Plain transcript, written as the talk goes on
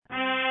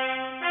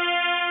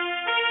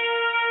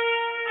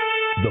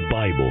The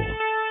Bible,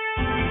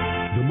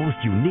 the most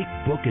unique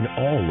book in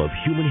all of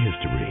human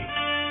history.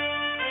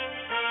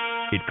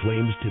 It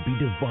claims to be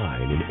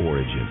divine in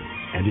origin,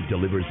 and it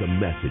delivers a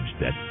message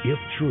that,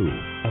 if true,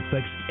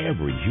 affects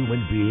every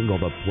human being on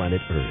the planet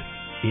Earth,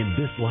 in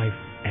this life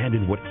and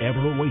in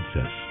whatever awaits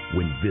us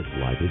when this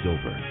life is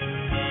over.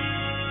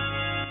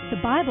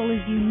 The Bible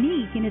is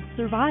unique in its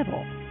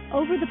survival.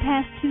 Over the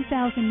past 2,000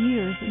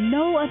 years,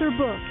 no other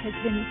book has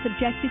been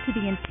subjected to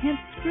the intense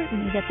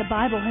scrutiny that the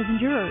Bible has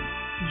endured.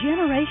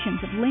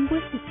 Generations of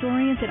linguists,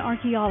 historians, and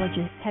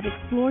archaeologists have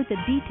explored the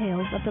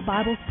details of the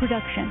Bible's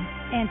production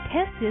and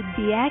tested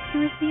the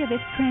accuracy of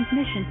its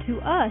transmission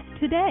to us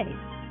today.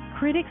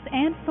 Critics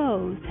and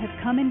foes have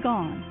come and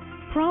gone.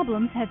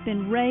 Problems have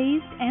been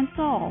raised and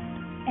solved,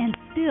 and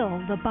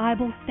still the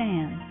Bible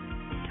stands,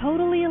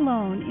 totally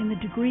alone in the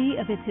degree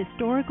of its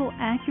historical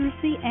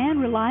accuracy and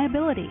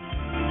reliability.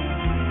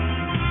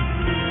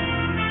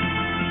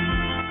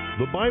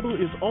 The Bible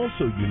is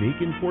also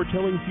unique in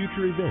foretelling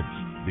future events.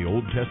 The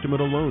Old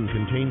Testament alone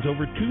contains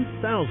over 2,000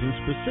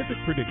 specific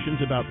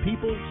predictions about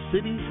people,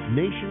 cities,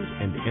 nations,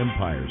 and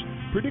empires.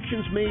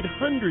 Predictions made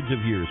hundreds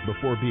of years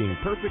before being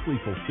perfectly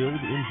fulfilled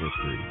in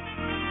history.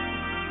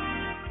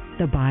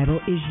 The Bible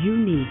is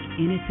unique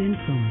in its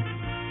influence.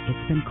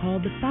 It's been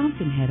called the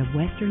fountainhead of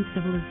Western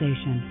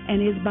civilization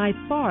and is by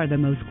far the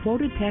most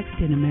quoted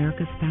text in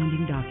America's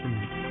founding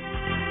document.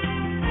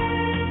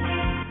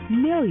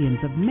 Millions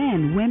of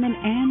men, women,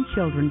 and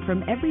children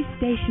from every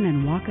station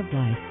and walk of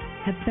life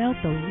have felt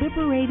the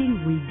liberating,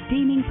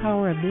 redeeming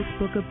power of this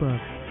book of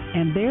books,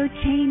 and their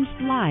changed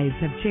lives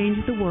have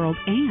changed the world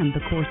and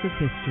the course of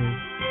history.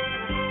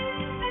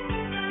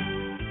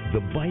 The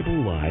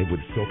Bible Live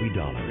with Soapy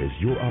Dollar is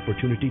your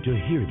opportunity to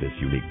hear this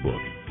unique book,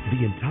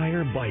 the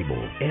entire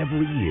Bible,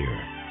 every year.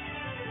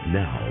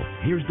 Now,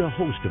 here's the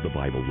host of the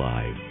Bible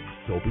Live,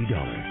 Soapy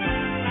Dollar.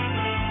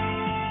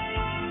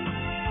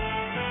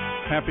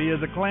 Happy as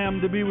a clam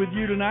to be with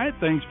you tonight.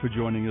 Thanks for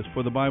joining us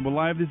for the Bible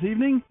Live this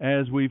evening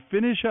as we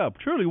finish up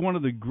truly one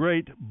of the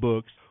great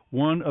books,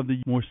 one of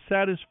the more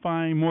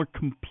satisfying, more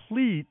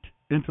complete,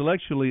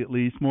 intellectually at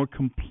least, more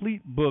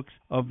complete books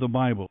of the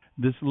Bible.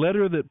 This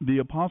letter that the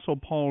Apostle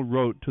Paul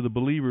wrote to the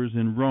believers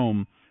in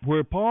Rome,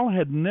 where Paul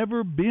had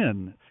never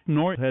been,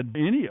 nor had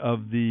any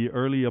of the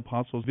early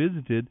apostles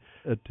visited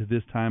to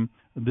this time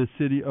the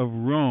city of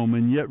Rome,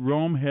 and yet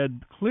Rome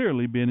had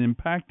clearly been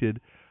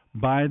impacted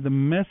by the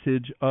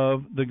message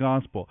of the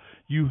gospel.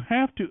 You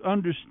have to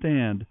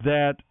understand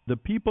that the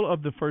people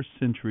of the first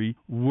century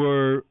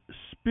were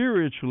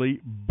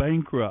spiritually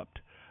bankrupt.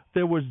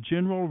 There was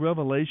general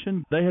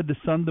revelation. They had the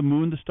sun, the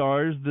moon, the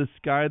stars, the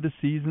sky, the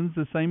seasons,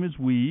 the same as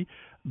we.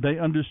 They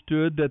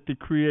understood that the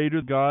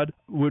Creator, God,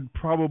 would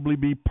probably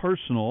be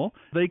personal.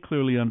 They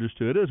clearly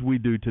understood, as we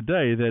do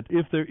today, that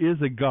if there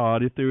is a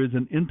God, if there is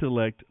an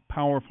intellect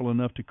powerful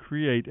enough to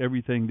create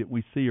everything that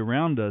we see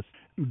around us,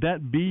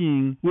 that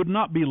being would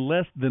not be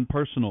less than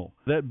personal.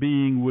 That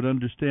being would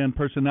understand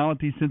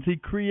personality since He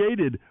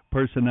created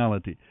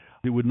personality.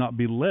 It would not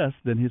be less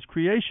than His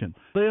creation.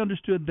 They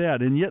understood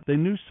that, and yet they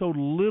knew so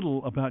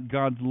little about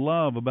God's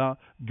love, about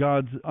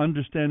God's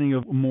understanding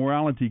of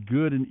morality,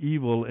 good and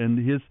evil, and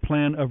His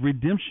plan of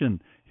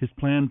redemption, His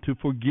plan to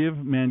forgive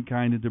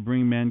mankind and to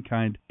bring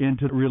mankind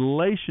into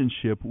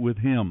relationship with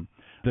Him.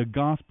 The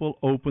gospel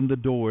opened the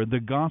door. The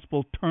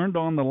gospel turned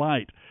on the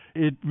light.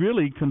 It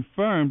really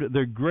confirmed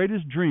their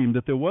greatest dream,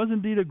 that there was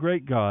indeed a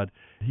great God.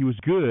 He was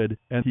good,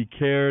 and He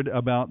cared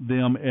about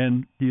them,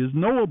 and He is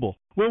knowable.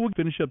 Well, we'll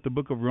finish up the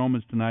book of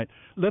Romans tonight.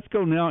 Let's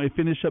go now and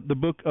finish up the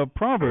book of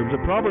Proverbs,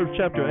 Proverbs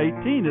chapter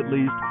 18 at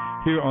least,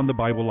 here on the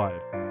Bible Live.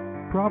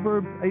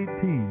 Proverbs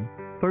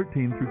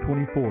 18:13 through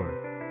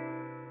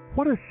 24.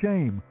 What a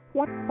shame,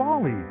 what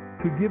folly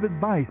to give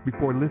advice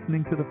before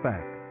listening to the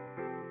facts.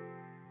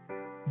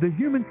 The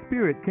human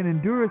spirit can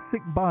endure a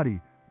sick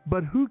body,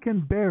 but who can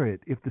bear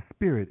it if the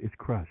spirit is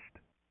crushed?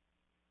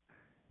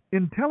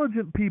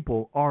 Intelligent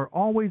people are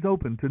always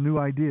open to new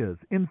ideas.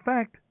 In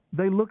fact,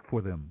 they look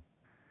for them.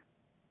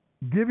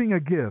 Giving a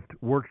gift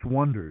works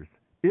wonders.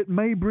 It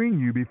may bring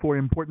you before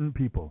important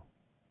people.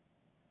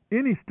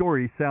 Any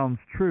story sounds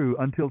true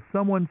until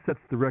someone sets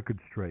the record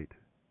straight.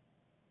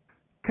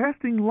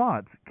 Casting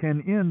lots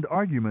can end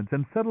arguments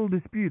and settle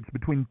disputes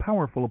between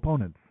powerful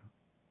opponents.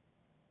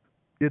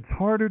 It's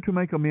harder to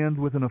make amends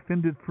with an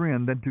offended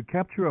friend than to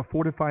capture a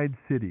fortified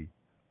city.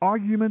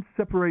 Arguments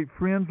separate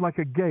friends like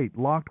a gate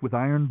locked with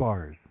iron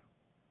bars.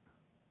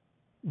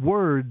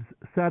 Words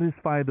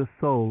satisfy the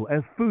soul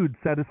as food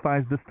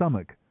satisfies the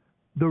stomach.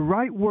 The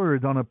right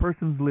words on a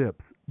person's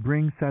lips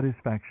bring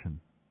satisfaction.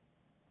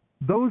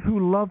 Those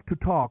who love to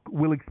talk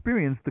will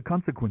experience the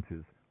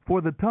consequences,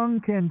 for the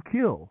tongue can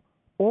kill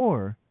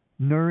or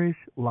nourish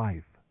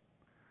life.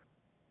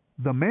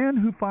 The man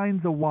who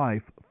finds a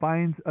wife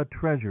finds a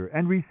treasure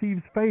and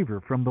receives favor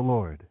from the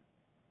Lord.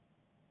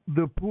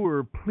 The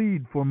poor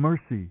plead for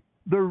mercy.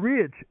 The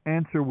rich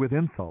answer with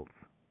insults.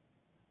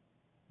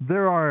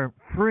 There are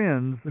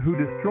friends who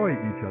destroy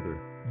each other,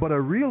 but a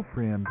real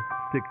friend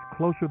sticks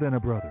closer than a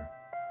brother.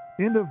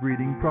 End of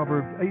reading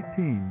Proverbs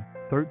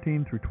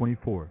 18:13 through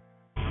 24.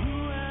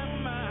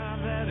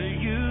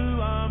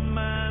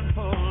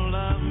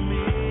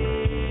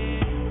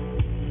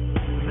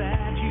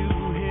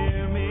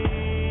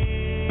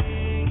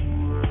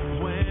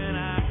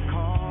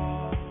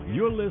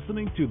 You're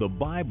listening to the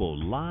Bible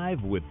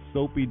Live with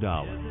Soapy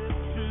Dollar.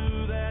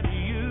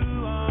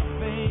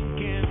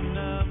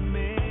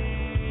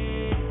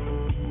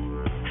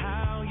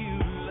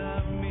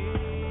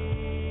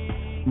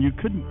 You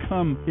couldn't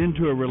come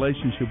into a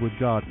relationship with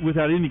God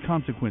without any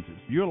consequences.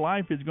 Your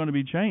life is going to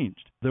be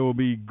changed. There will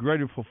be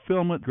greater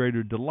fulfillment,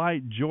 greater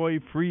delight, joy,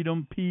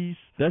 freedom, peace.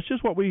 That's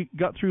just what we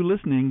got through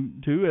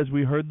listening to as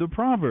we heard the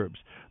Proverbs.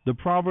 The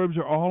Proverbs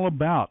are all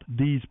about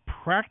these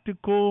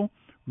practical,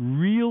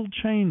 real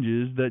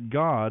changes that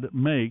God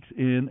makes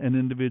in an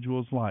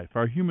individual's life.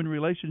 Our human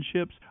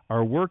relationships,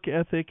 our work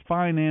ethic,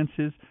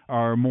 finances,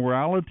 our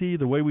morality,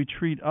 the way we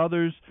treat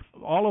others,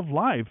 all of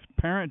life,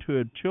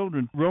 parenthood,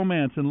 children,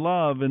 romance and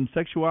love and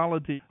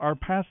sexuality, our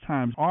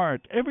pastimes,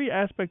 art, every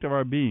aspect of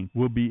our being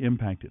will be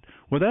impacted.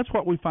 Well, that's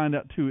what we find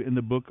out too in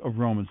the book of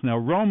Romans. Now,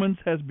 Romans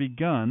has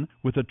begun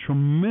with a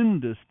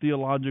tremendous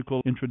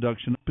theological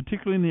introduction,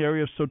 particularly in the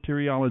area of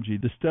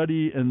soteriology, the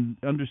study and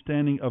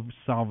understanding of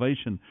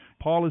salvation.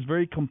 Paul is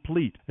very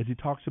complete as he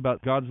talks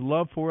about God's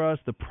love for us,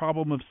 the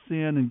problem of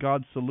sin, and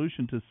God's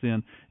solution to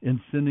sin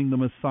in sending the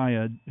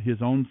Messiah, his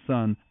own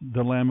Son,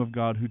 the Lamb of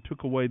God, who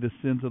took away the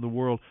sins of the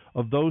world,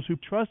 of those who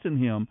trust in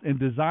him and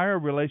desire a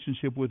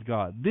relationship with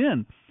God.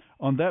 Then,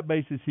 on that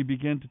basis, he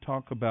began to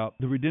talk about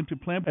the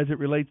redemptive plan as it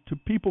relates to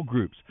people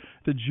groups,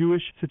 the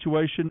Jewish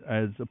situation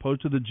as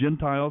opposed to the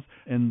Gentiles,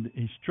 and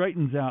he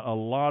straightens out a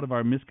lot of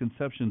our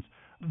misconceptions,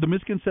 the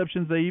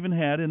misconceptions they even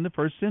had in the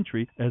first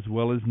century as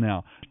well as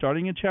now.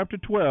 Starting in chapter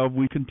 12,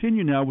 we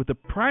continue now with the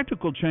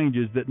practical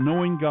changes that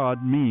knowing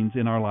God means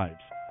in our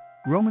lives.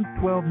 Romans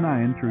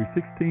 12:9 through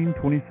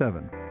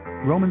 16:27.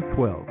 Romans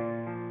 12.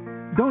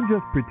 Don't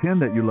just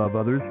pretend that you love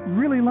others,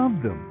 really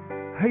love them.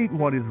 Hate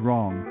what is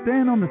wrong.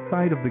 Stand on the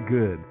side of the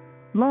good.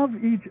 Love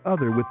each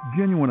other with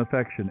genuine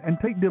affection and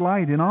take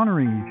delight in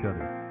honoring each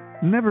other.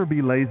 Never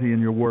be lazy in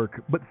your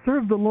work, but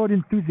serve the Lord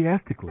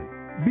enthusiastically.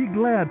 Be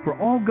glad for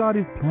all God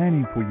is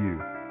planning for you.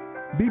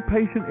 Be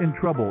patient in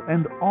trouble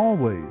and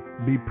always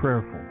be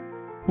prayerful.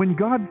 When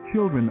God's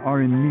children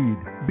are in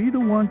need, be the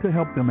one to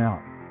help them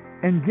out.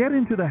 And get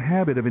into the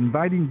habit of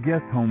inviting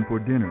guests home for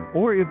dinner,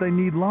 or if they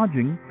need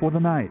lodging, for the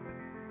night.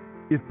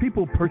 If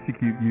people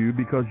persecute you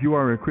because you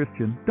are a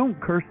Christian, don't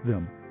curse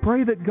them.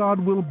 Pray that God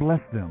will bless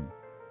them.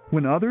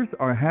 When others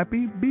are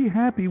happy, be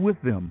happy with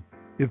them.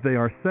 If they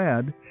are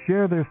sad,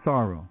 share their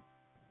sorrow.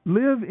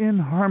 Live in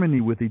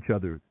harmony with each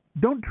other.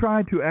 Don't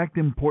try to act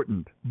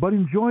important, but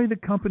enjoy the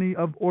company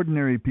of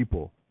ordinary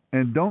people.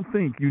 And don't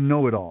think you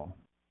know it all.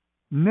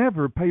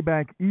 Never pay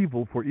back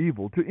evil for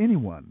evil to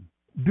anyone.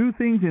 Do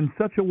things in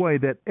such a way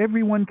that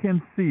everyone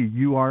can see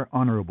you are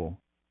honorable.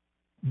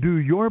 Do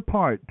your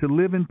part to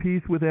live in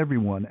peace with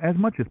everyone as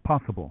much as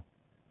possible.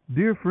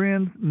 Dear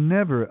friends,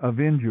 never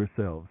avenge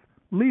yourselves.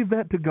 Leave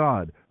that to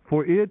God,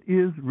 for it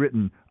is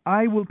written,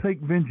 I will take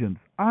vengeance.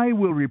 I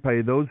will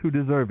repay those who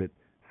deserve it,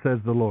 says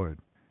the Lord.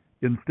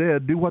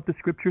 Instead, do what the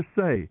Scriptures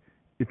say.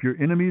 If your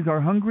enemies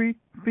are hungry,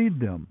 feed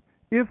them.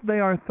 If they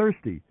are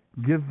thirsty,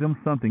 give them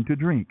something to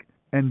drink,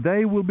 and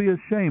they will be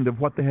ashamed of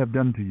what they have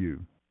done to you.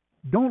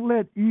 Don't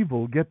let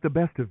evil get the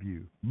best of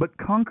you, but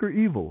conquer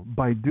evil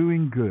by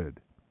doing good.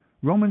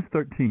 Romans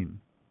 13.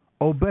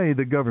 Obey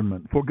the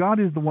government, for God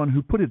is the one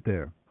who put it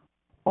there.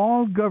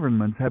 All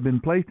governments have been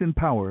placed in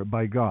power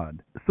by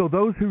God. So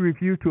those who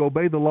refuse to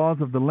obey the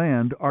laws of the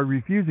land are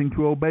refusing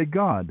to obey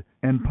God,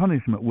 and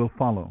punishment will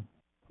follow.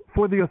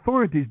 For the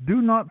authorities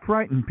do not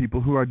frighten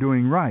people who are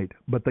doing right,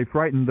 but they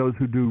frighten those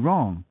who do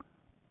wrong.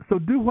 So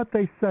do what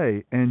they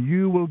say, and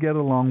you will get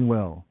along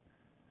well.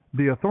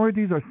 The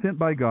authorities are sent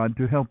by God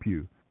to help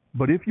you.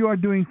 But if you are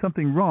doing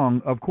something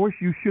wrong, of course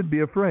you should be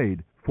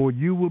afraid, for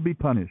you will be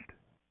punished.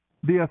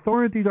 The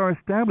authorities are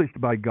established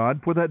by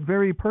God for that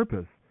very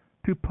purpose,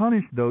 to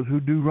punish those who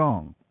do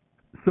wrong.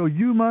 So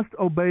you must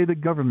obey the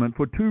government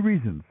for two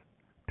reasons: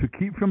 to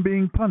keep from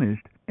being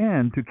punished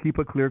and to keep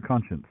a clear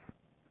conscience.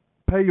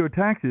 Pay your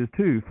taxes,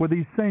 too, for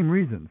these same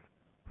reasons.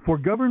 For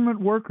government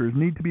workers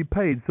need to be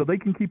paid so they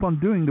can keep on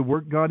doing the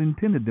work God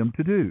intended them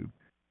to do.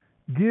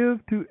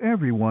 Give to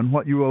everyone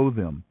what you owe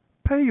them.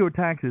 Pay your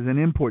taxes and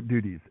import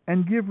duties,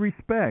 and give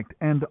respect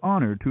and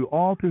honor to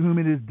all to whom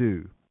it is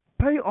due.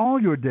 Pay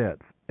all your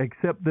debts,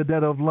 except the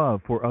debt of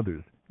love for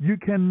others. You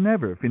can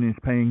never finish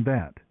paying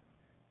that.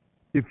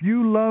 If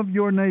you love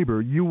your neighbor,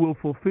 you will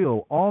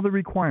fulfill all the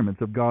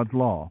requirements of God's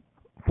law.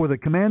 For the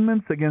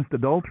commandments against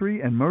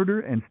adultery and murder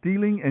and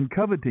stealing and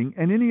coveting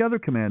and any other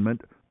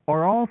commandment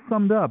are all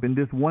summed up in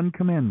this one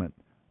commandment: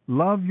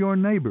 love your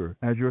neighbor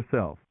as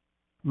yourself.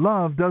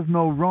 Love does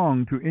no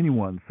wrong to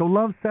anyone, so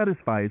love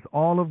satisfies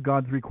all of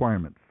God's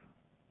requirements.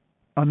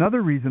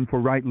 Another reason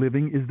for right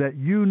living is that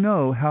you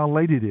know how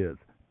late it is.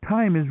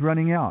 Time is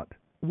running out.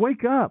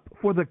 Wake up,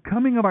 for the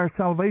coming of our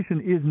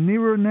salvation is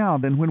nearer now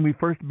than when we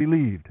first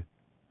believed.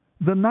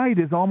 The night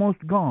is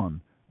almost gone.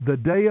 The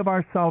day of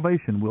our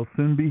salvation will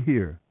soon be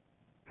here.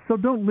 So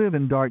don't live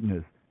in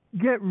darkness.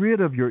 Get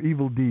rid of your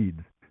evil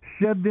deeds.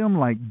 Shed them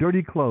like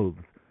dirty clothes.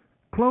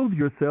 Clothe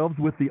yourselves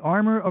with the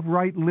armor of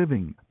right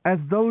living, as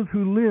those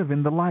who live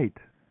in the light.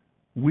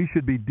 We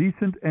should be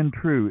decent and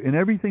true in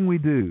everything we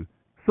do,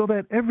 so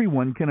that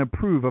everyone can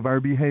approve of our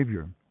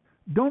behavior.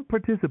 Don't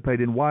participate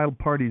in wild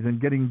parties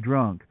and getting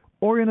drunk,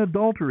 or in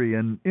adultery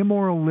and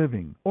immoral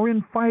living, or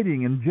in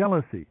fighting and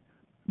jealousy.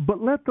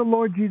 But let the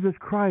Lord Jesus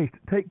Christ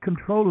take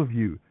control of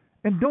you,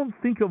 and don't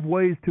think of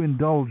ways to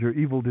indulge your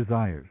evil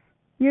desires.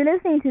 You're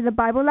listening to the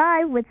Bible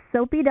Live with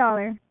Soapy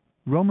Dollar.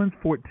 Romans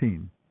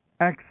 14.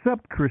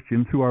 Accept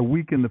Christians who are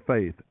weak in the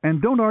faith,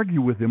 and don't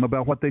argue with them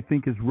about what they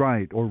think is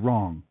right or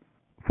wrong.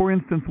 For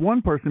instance,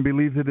 one person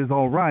believes it is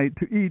all right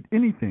to eat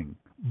anything,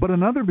 but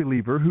another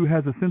believer who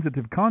has a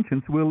sensitive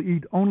conscience will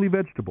eat only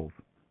vegetables.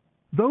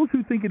 Those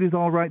who think it is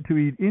all right to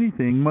eat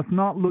anything must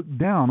not look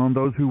down on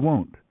those who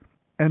won't.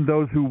 And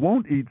those who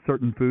won't eat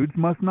certain foods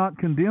must not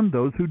condemn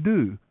those who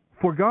do,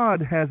 for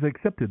God has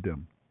accepted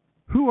them.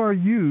 Who are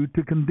you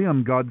to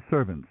condemn God's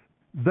servants?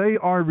 They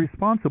are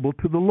responsible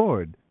to the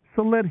Lord,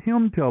 so let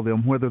Him tell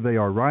them whether they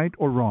are right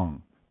or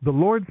wrong. The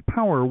Lord's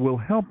power will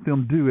help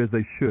them do as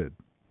they should.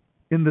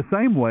 In the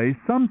same way,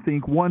 some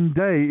think one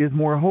day is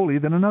more holy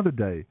than another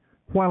day,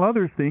 while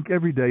others think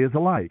every day is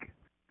alike.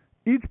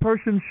 Each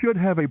person should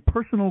have a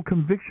personal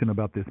conviction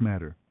about this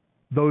matter.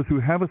 Those who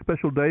have a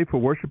special day for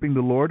worshiping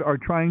the Lord are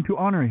trying to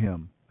honor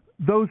Him.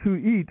 Those who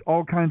eat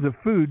all kinds of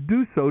food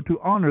do so to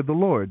honor the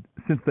Lord,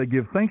 since they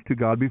give thanks to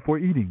God before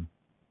eating.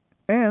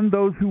 And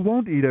those who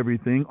won't eat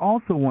everything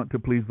also want to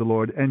please the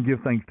Lord and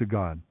give thanks to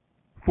God.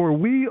 For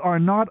we are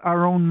not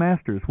our own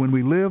masters when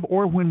we live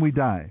or when we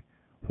die.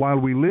 While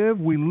we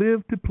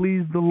live to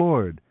please the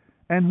Lord,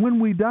 and when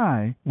we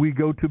die, we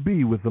go to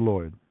be with the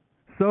Lord.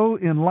 So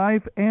in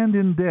life and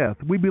in death,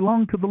 we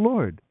belong to the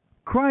Lord.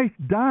 Christ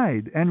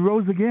died and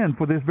rose again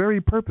for this very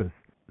purpose,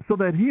 so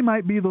that He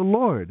might be the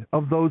Lord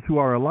of those who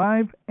are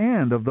alive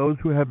and of those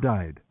who have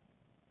died.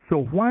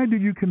 So why do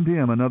you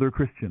condemn another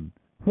Christian?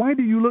 Why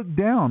do you look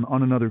down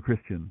on another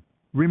Christian?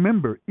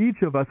 Remember,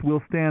 each of us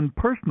will stand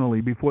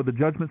personally before the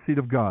judgment seat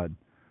of God.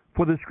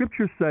 For the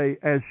Scriptures say,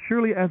 "As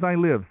surely as I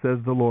live, says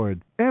the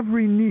Lord,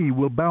 every knee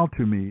will bow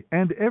to me,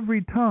 and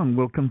every tongue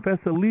will confess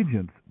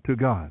allegiance to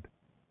God."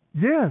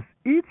 Yes,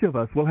 each of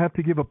us will have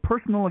to give a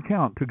personal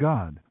account to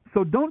God.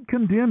 So don't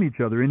condemn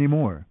each other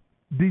anymore.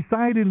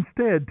 Decide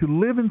instead to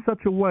live in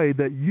such a way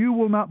that you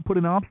will not put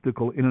an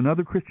obstacle in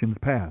another Christian's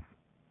path.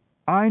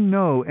 I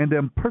know and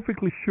am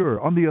perfectly sure,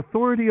 on the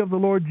authority of the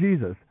Lord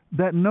Jesus,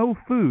 that no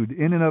food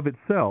in and of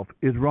itself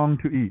is wrong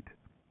to eat.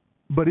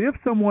 But if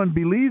someone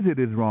believes it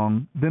is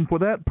wrong, then for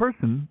that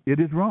person it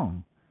is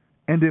wrong.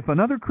 And if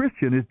another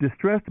Christian is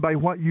distressed by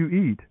what you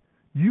eat,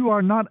 you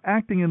are not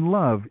acting in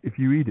love if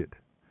you eat it.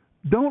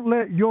 Don't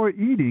let your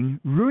eating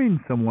ruin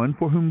someone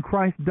for whom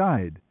Christ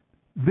died.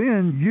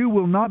 Then you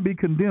will not be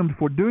condemned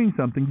for doing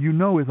something you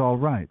know is all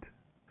right.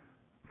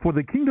 For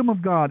the kingdom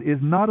of God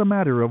is not a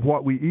matter of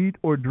what we eat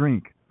or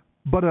drink,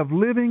 but of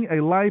living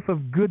a life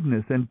of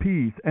goodness and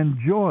peace and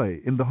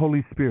joy in the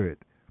Holy Spirit.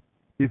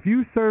 If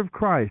you serve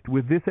Christ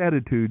with this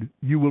attitude,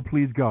 you will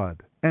please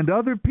God, and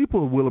other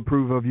people will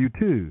approve of you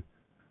too.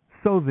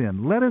 So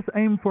then, let us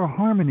aim for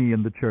harmony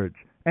in the church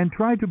and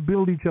try to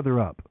build each other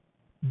up.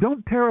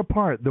 Don't tear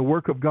apart the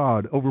work of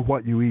God over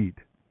what you eat.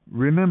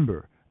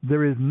 Remember,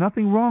 there is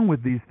nothing wrong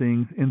with these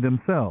things in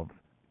themselves,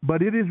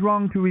 but it is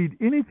wrong to eat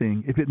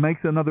anything if it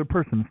makes another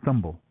person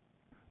stumble.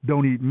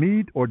 Don't eat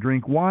meat or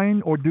drink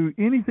wine or do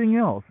anything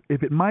else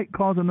if it might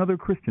cause another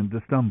Christian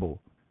to stumble.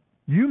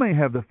 You may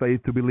have the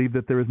faith to believe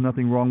that there is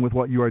nothing wrong with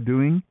what you are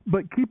doing,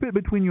 but keep it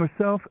between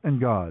yourself and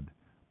God.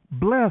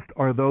 Blessed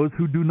are those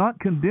who do not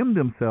condemn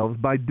themselves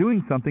by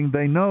doing something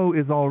they know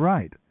is all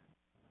right.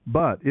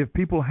 But if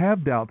people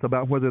have doubts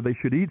about whether they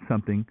should eat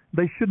something,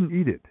 they shouldn't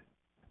eat it.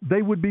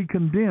 They would be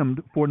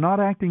condemned for not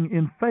acting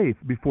in faith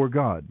before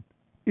God.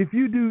 If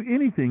you do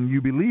anything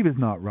you believe is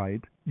not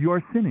right, you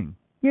are sinning.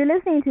 You're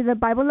listening to the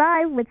Bible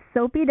Live with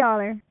Soapy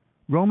Dollar.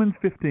 Romans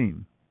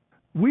 15.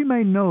 We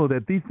may know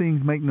that these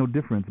things make no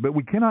difference, but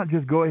we cannot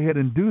just go ahead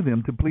and do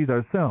them to please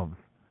ourselves.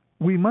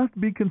 We must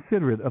be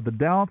considerate of the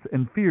doubts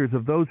and fears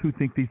of those who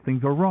think these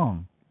things are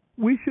wrong.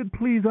 We should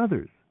please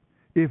others.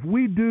 If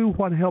we do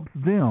what helps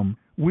them,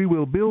 we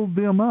will build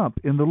them up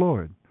in the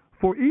Lord.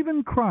 For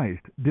even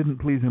Christ didn't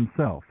please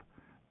Himself.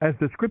 As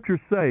the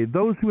Scriptures say,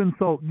 those who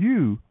insult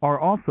you are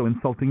also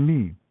insulting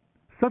me.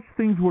 Such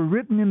things were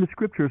written in the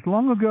Scriptures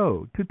long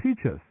ago to teach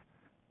us.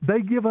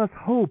 They give us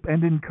hope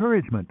and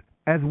encouragement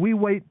as we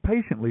wait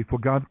patiently for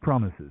God's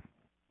promises.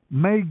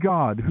 May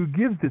God, who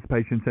gives this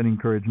patience and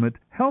encouragement,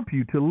 help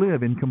you to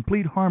live in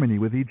complete harmony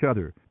with each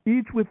other,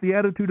 each with the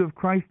attitude of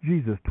Christ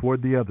Jesus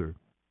toward the other.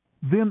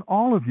 Then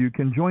all of you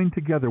can join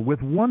together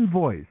with one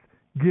voice,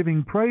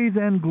 giving praise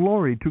and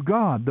glory to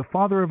God, the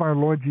Father of our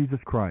Lord Jesus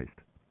Christ.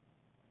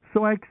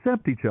 So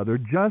accept each other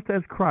just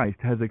as Christ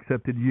has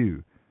accepted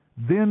you.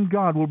 Then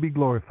God will be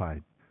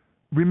glorified.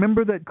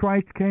 Remember that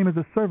Christ came as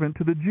a servant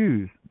to the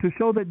Jews to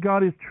show that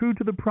God is true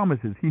to the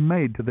promises He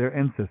made to their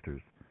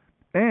ancestors.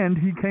 And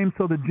He came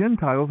so the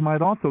Gentiles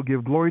might also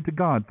give glory to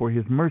God for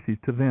His mercies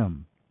to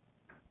them.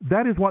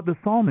 That is what the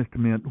psalmist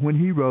meant when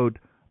he wrote,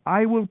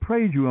 "I will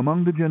praise you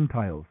among the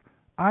Gentiles.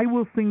 I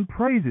will sing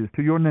praises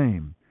to your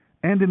name.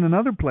 And in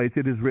another place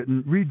it is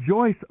written,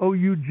 Rejoice, O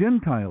you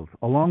Gentiles,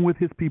 along with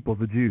his people,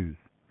 the Jews.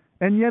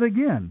 And yet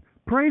again,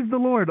 Praise the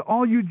Lord,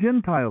 all you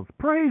Gentiles.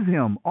 Praise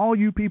him, all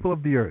you people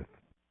of the earth.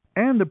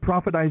 And the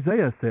prophet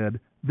Isaiah said,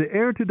 The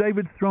heir to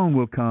David's throne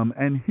will come,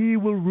 and he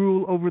will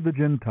rule over the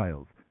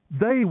Gentiles.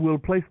 They will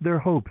place their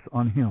hopes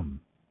on him.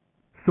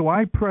 So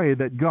I pray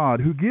that God,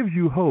 who gives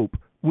you hope,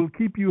 will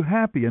keep you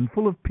happy and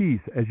full of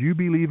peace as you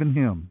believe in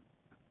him.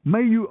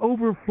 May you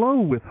overflow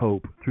with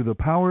hope through the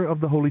power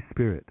of the Holy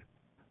Spirit.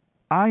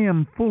 I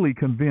am fully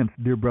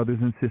convinced, dear brothers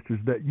and sisters,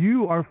 that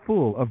you are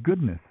full of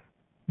goodness.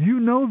 You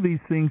know these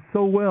things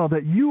so well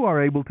that you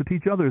are able to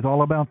teach others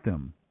all about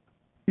them.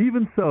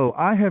 Even so,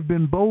 I have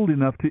been bold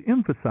enough to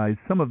emphasize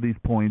some of these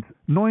points,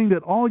 knowing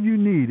that all you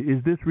need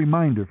is this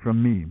reminder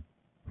from me.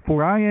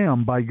 For I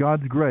am, by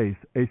God's grace,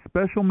 a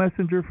special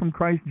messenger from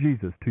Christ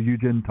Jesus to you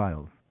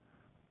Gentiles.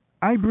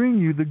 I bring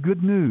you the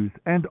good news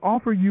and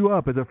offer you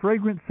up as a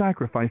fragrant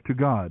sacrifice to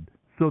God,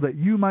 so that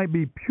you might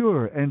be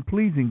pure and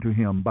pleasing to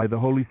him by the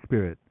Holy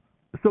Spirit.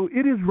 So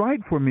it is right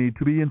for me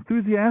to be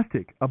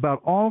enthusiastic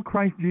about all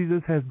Christ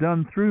Jesus has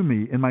done through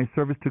me in my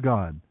service to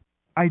God.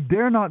 I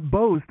dare not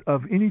boast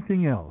of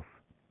anything else.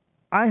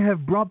 I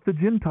have brought the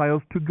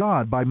Gentiles to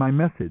God by my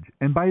message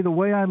and by the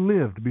way I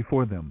lived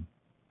before them.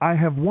 I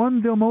have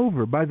won them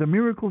over by the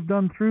miracles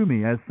done through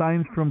me as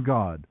signs from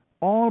God,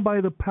 all by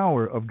the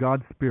power of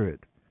God's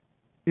Spirit.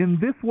 In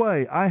this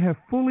way I have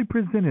fully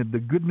presented the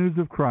good news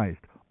of Christ,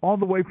 all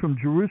the way from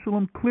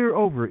Jerusalem clear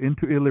over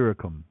into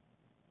Illyricum.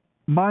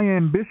 My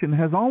ambition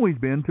has always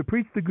been to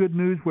preach the good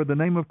news where the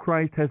name of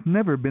Christ has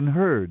never been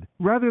heard,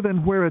 rather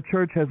than where a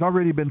church has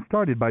already been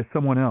started by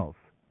someone else.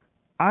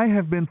 I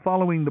have been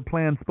following the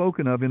plan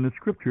spoken of in the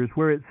Scriptures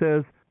where it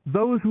says,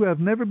 Those who have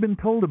never been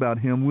told about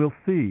him will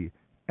see,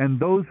 and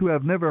those who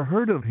have never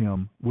heard of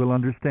him will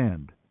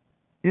understand.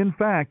 In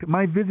fact,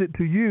 my visit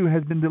to you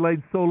has been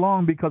delayed so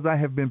long because I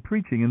have been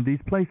preaching in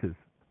these places.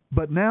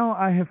 But now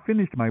I have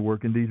finished my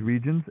work in these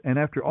regions, and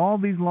after all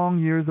these long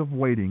years of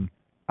waiting,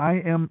 I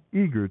am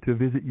eager to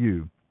visit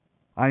you.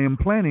 I am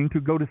planning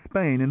to go to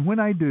Spain, and when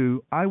I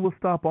do, I will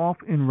stop off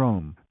in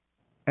Rome.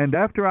 And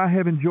after I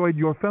have enjoyed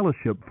your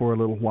fellowship for a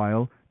little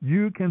while,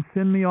 you can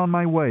send me on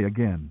my way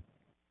again.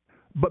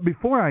 But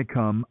before I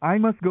come, I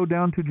must go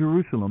down to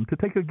Jerusalem to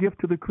take a gift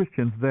to the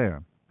Christians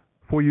there.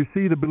 For you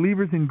see, the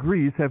believers in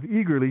Greece have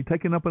eagerly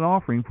taken up an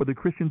offering for the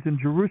Christians in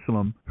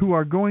Jerusalem who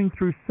are going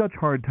through such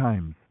hard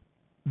times.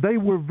 They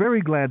were very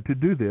glad to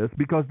do this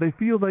because they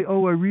feel they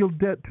owe a real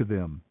debt to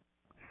them.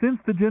 Since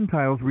the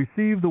Gentiles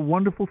receive the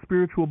wonderful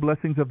spiritual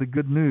blessings of the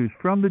good news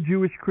from the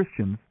Jewish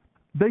Christians,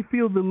 they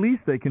feel the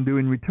least they can do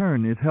in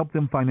return is help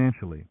them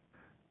financially.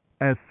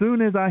 As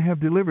soon as I have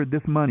delivered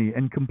this money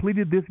and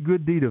completed this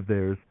good deed of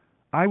theirs,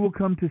 I will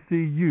come to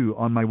see you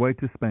on my way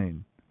to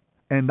Spain.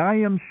 And I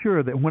am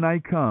sure that when I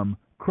come,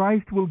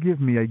 Christ will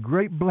give me a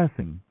great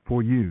blessing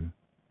for you.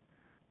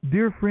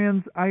 Dear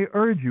friends, I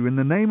urge you in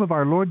the name of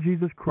our Lord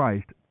Jesus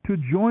Christ to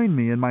join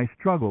me in my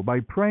struggle by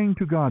praying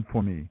to God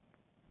for me.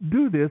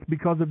 Do this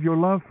because of your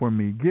love for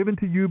me, given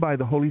to you by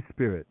the Holy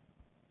Spirit.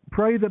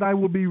 Pray that I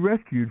will be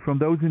rescued from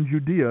those in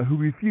Judea who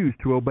refuse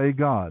to obey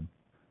God.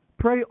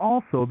 Pray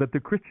also that the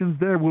Christians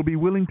there will be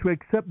willing to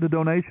accept the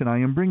donation I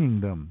am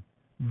bringing them.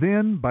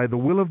 Then, by the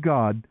will of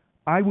God,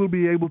 I will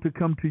be able to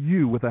come to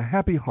you with a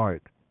happy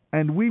heart,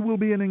 and we will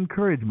be an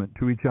encouragement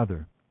to each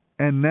other.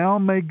 And now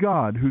may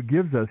God, who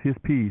gives us his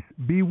peace,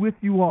 be with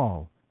you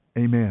all.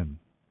 Amen.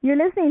 You're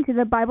listening to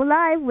the Bible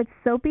Live with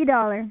Soapy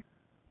Dollar.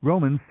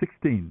 Romans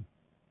 16.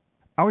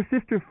 Our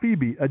sister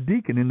Phoebe, a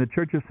deacon in the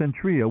church of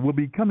Centuria, will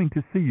be coming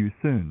to see you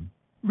soon.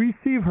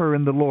 Receive her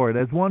in the Lord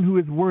as one who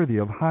is worthy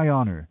of high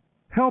honor.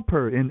 Help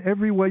her in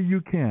every way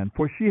you can,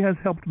 for she has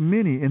helped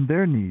many in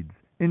their needs,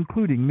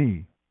 including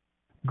me.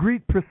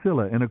 Greet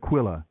Priscilla and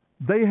Aquila.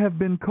 They have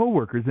been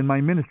co-workers in my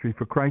ministry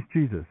for Christ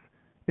Jesus.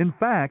 In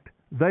fact,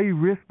 they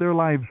risked their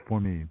lives for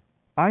me.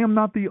 I am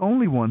not the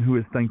only one who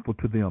is thankful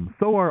to them.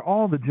 So are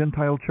all the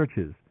Gentile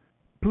churches.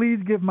 Please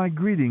give my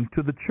greetings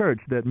to the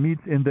church that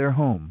meets in their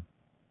home.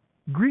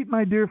 Greet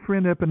my dear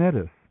friend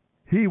Epanetus.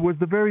 He was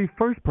the very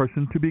first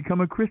person to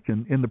become a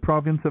Christian in the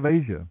province of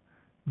Asia.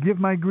 Give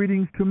my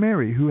greetings to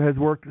Mary, who has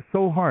worked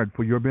so hard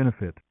for your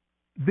benefit.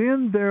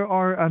 Then there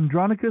are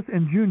Andronicus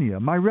and Junia,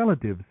 my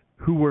relatives,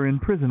 who were in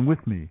prison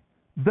with me.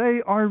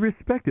 They are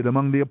respected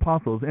among the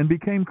apostles and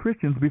became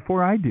Christians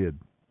before I did.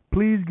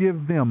 Please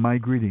give them my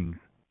greetings.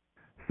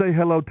 Say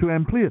hello to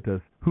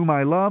Ampliatus, whom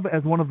I love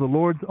as one of the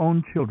Lord's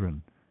own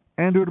children,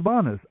 and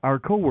Urbanus, our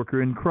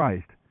co-worker in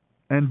Christ,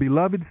 and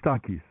beloved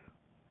Stachys.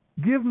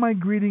 Give my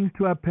greetings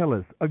to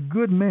Apelles, a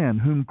good man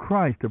whom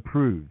Christ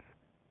approves,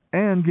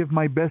 and give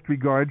my best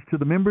regards to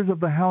the members of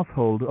the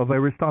household of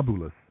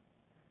Aristobulus.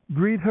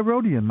 Greet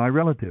Herodion, my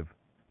relative.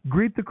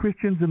 Greet the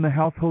Christians in the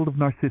household of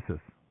Narcissus.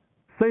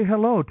 Say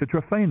hello to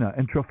Tryphena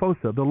and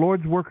Tryphosa, the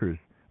Lord's workers,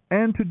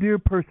 and to dear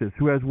Persis,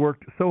 who has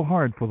worked so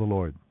hard for the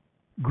Lord.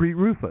 Greet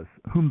Rufus,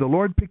 whom the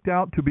Lord picked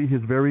out to be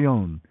his very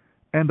own,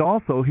 and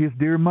also his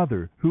dear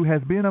mother, who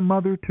has been a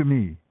mother to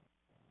me.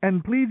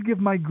 And please give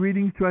my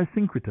greetings to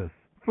Asyncritus,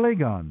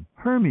 Phlegon,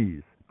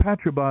 Hermes,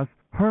 Patrobas,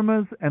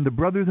 Hermas and the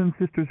brothers and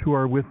sisters who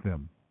are with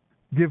them.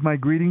 Give my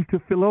greetings to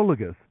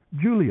Philologus,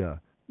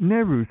 Julia,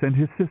 Nerus and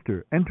his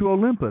sister, and to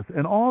Olympus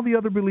and all the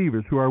other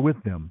believers who are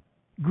with them.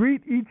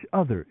 Greet each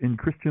other in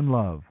Christian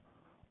love.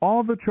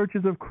 All the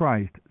churches of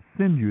Christ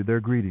send you their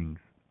greetings.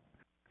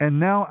 And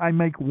now I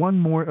make one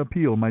more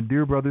appeal, my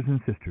dear brothers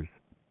and sisters.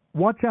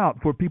 Watch out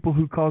for people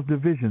who cause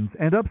divisions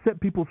and upset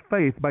people's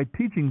faith by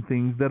teaching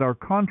things that are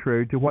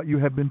contrary to what you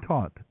have been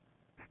taught.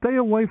 Stay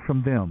away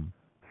from them.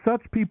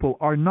 Such people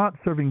are not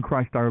serving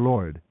Christ our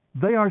Lord.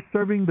 They are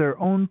serving their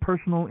own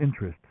personal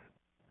interests.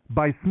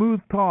 By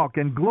smooth talk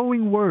and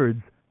glowing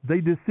words, they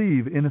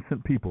deceive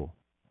innocent people.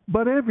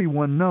 But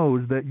everyone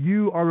knows that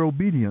you are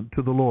obedient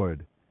to the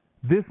Lord.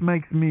 This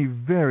makes me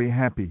very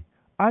happy.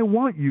 I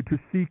want you to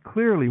see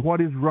clearly what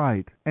is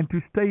right and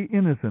to stay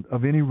innocent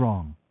of any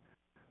wrong.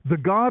 The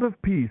God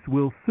of peace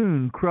will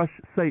soon crush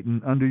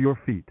Satan under your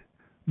feet.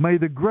 May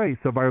the grace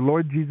of our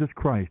Lord Jesus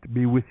Christ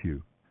be with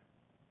you.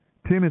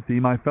 Timothy,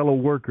 my fellow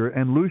worker,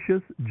 and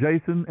Lucius,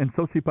 Jason, and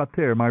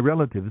Sosipater, my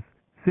relatives,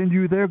 send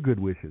you their good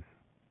wishes.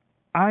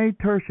 I,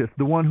 Tertius,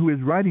 the one who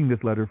is writing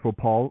this letter for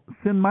Paul,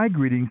 send my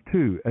greetings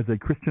too as a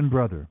Christian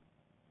brother.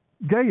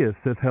 Gaius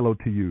says hello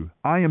to you.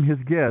 I am his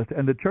guest,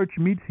 and the church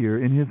meets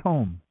here in his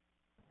home.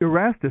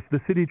 Erastus,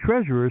 the city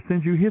treasurer,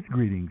 sends you his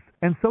greetings,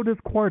 and so does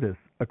Quartus,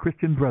 a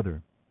Christian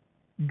brother.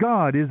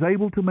 God is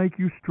able to make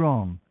you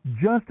strong,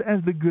 just as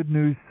the good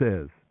news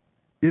says.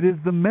 It is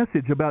the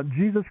message about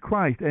Jesus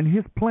Christ and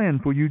His plan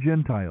for you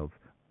Gentiles,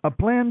 a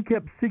plan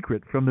kept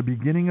secret from the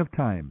beginning of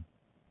time.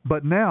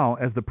 But now,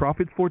 as the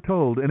prophets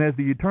foretold and as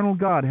the eternal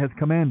God has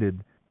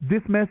commanded,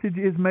 this message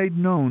is made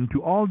known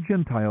to all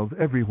Gentiles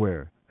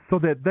everywhere, so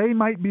that they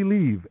might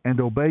believe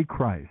and obey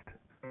Christ.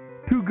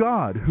 To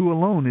God, who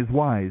alone is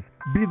wise,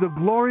 be the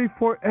glory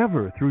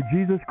forever through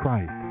Jesus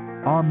Christ.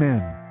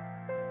 Amen.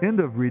 End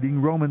of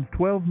reading Romans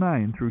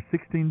 12:9 through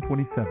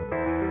 16:27.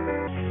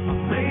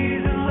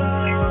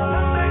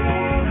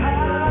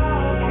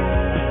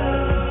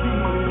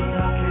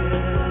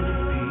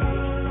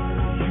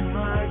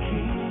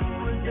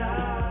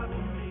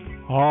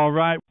 All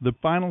right, the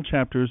final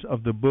chapters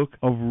of the book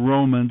of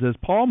Romans as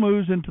Paul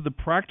moves into the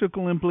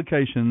practical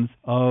implications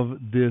of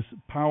this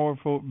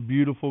powerful,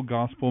 beautiful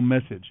gospel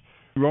message.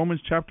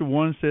 Romans chapter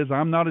 1 says,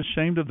 I'm not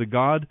ashamed of the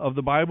God of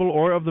the Bible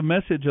or of the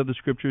message of the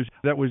Scriptures.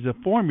 That was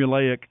a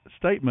formulaic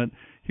statement.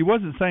 He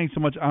wasn't saying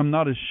so much, I'm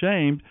not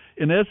ashamed.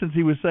 In essence,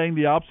 he was saying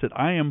the opposite.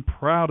 I am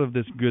proud of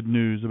this good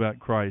news about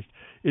Christ.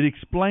 It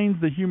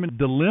explains the human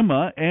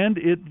dilemma, and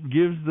it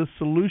gives the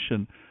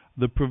solution,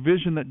 the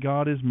provision that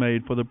God has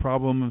made for the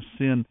problem of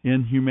sin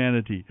in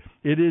humanity.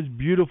 It is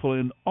beautiful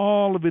in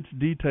all of its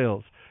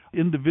details,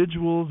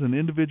 individuals and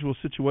individual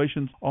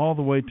situations, all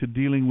the way to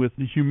dealing with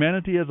the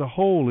humanity as a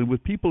whole and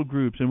with people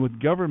groups and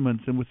with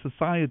governments and with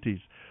societies.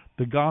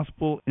 The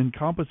gospel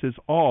encompasses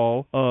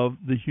all of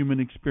the human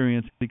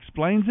experience. It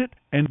explains it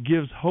and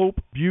gives hope,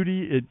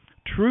 beauty,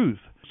 truth,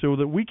 so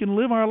that we can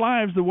live our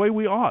lives the way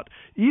we ought,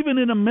 even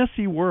in a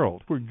messy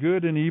world where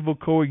good and evil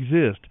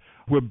coexist,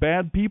 where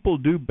bad people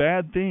do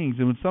bad things,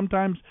 and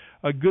sometimes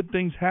good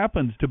things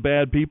happen to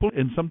bad people,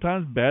 and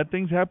sometimes bad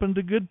things happen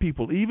to good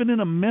people. Even in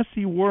a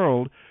messy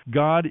world,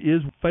 God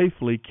is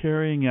faithfully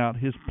carrying out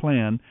His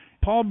plan.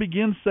 Paul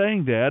begins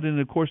saying that, and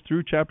of course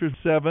through chapter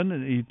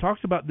 7, he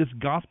talks about this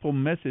gospel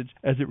message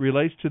as it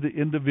relates to the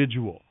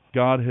individual.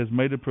 God has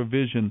made a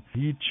provision.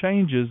 He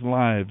changes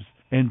lives,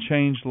 and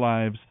changed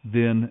lives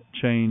then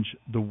change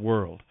the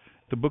world.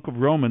 The book of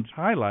Romans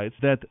highlights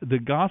that the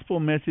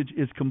gospel message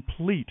is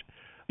complete.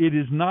 It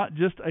is not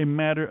just a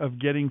matter of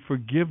getting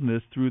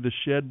forgiveness through the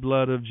shed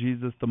blood of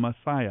Jesus the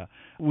Messiah.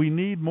 We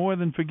need more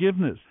than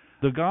forgiveness.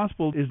 The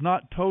gospel is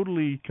not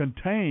totally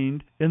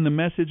contained in the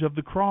message of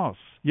the cross.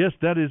 Yes,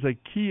 that is a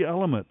key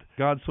element.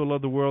 God so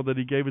loved the world that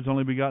He gave His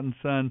only begotten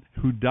Son,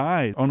 who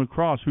died on a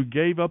cross, who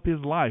gave up His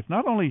life,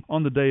 not only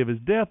on the day of His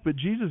death, but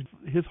Jesus,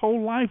 His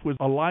whole life was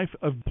a life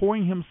of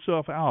pouring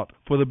Himself out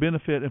for the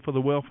benefit and for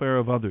the welfare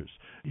of others.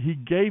 He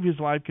gave His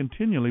life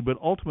continually, but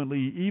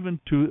ultimately even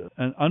to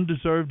an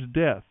undeserved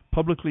death,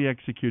 publicly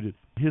executed.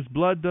 His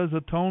blood does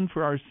atone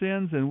for our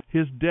sins, and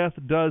His death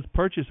does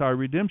purchase our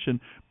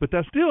redemption, but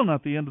that's still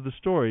not the end of the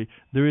story.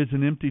 There is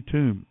an empty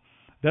tomb.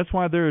 That's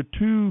why there are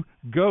two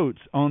goats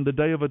on the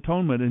Day of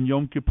Atonement in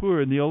Yom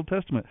Kippur in the Old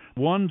Testament.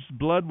 One's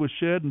blood was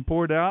shed and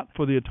poured out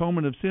for the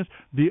atonement of sins.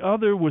 The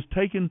other was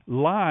taken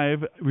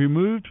live,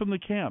 removed from the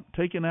camp,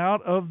 taken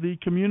out of the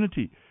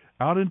community,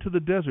 out into the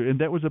desert.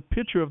 And that was a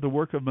picture of the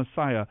work of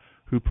Messiah,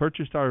 who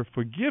purchased our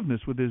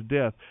forgiveness with His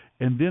death,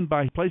 and then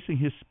by placing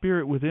His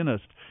Spirit within us,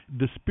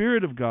 the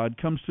Spirit of God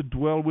comes to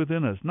dwell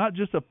within us. Not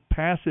just a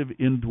passive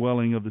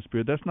indwelling of the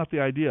Spirit. That's not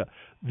the idea.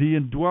 The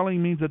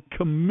indwelling means a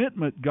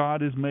commitment God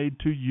has made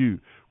to you,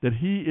 that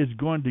He is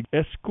going to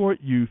escort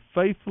you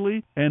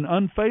faithfully and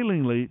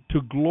unfailingly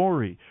to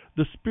glory.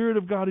 The Spirit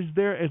of God is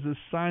there as a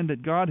sign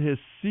that God has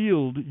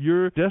sealed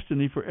your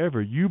destiny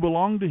forever. You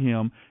belong to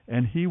Him,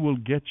 and He will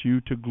get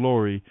you to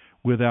glory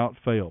without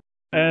fail.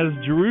 As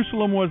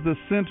Jerusalem was the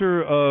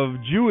center of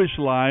Jewish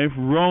life,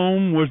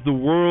 Rome was the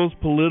world's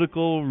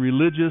political,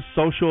 religious,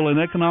 social, and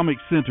economic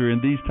center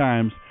in these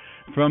times.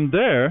 From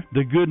there,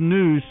 the good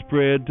news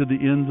spread to the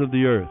ends of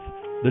the earth.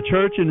 The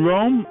church in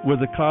Rome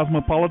was a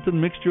cosmopolitan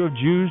mixture of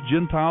Jews,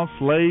 Gentiles,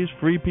 slaves,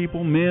 free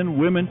people, men,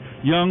 women,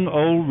 young,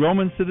 old,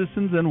 Roman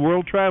citizens, and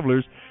world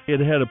travelers.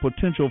 It had a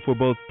potential for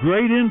both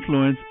great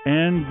influence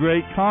and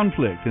great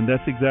conflict, and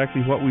that's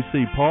exactly what we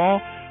see. Paul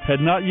had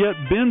not yet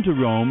been to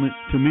Rome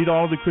to meet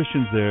all the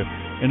Christians there,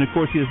 and of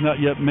course he has not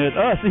yet met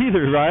us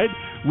either, right?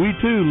 We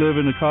too live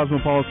in a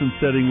cosmopolitan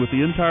setting with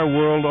the entire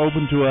world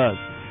open to us.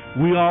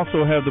 We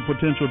also have the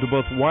potential to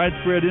both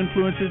widespread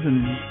influences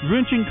and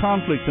wrenching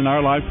conflicts in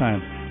our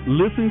lifetime.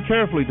 Listen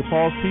carefully to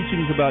Paul's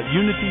teachings about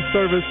unity,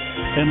 service,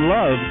 and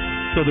love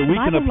so that we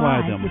can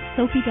apply them. With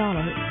Sophie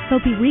Dollar.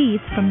 Sophie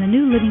reads from the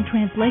New Living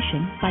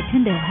Translation by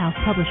Tyndale House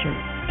Publishers.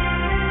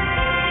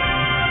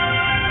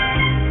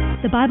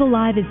 The Bible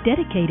Live is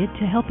dedicated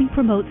to helping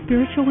promote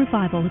spiritual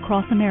revival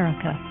across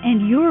America,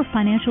 and your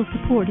financial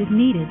support is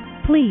needed.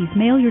 Please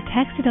mail your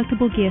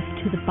tax-deductible gift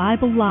to the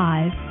Bible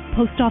Live,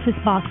 Post Office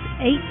Box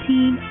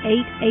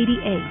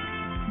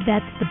 18888.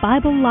 That's the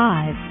Bible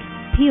Live,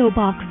 P.O.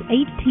 Box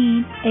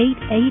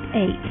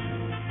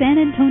 18888, San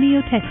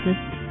Antonio, Texas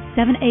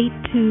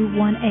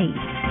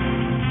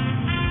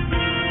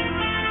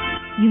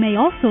 78218. You may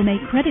also make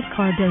credit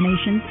card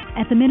donations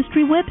at the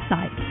ministry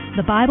website,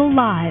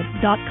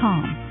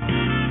 thebiblelive.com.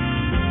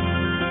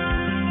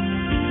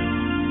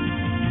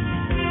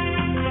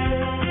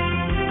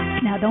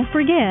 Now don't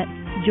forget,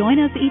 join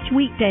us each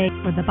weekday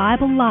for the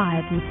Bible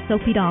Live with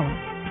Sophie Dollar.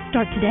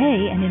 Start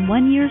today, and in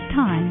 1 year's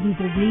time, we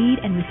will read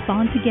and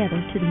respond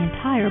together to the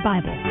entire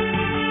Bible.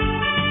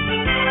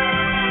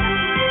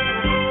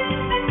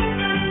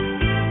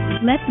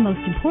 Let the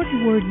most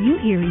important word you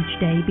hear each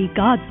day be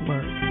God's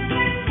Word.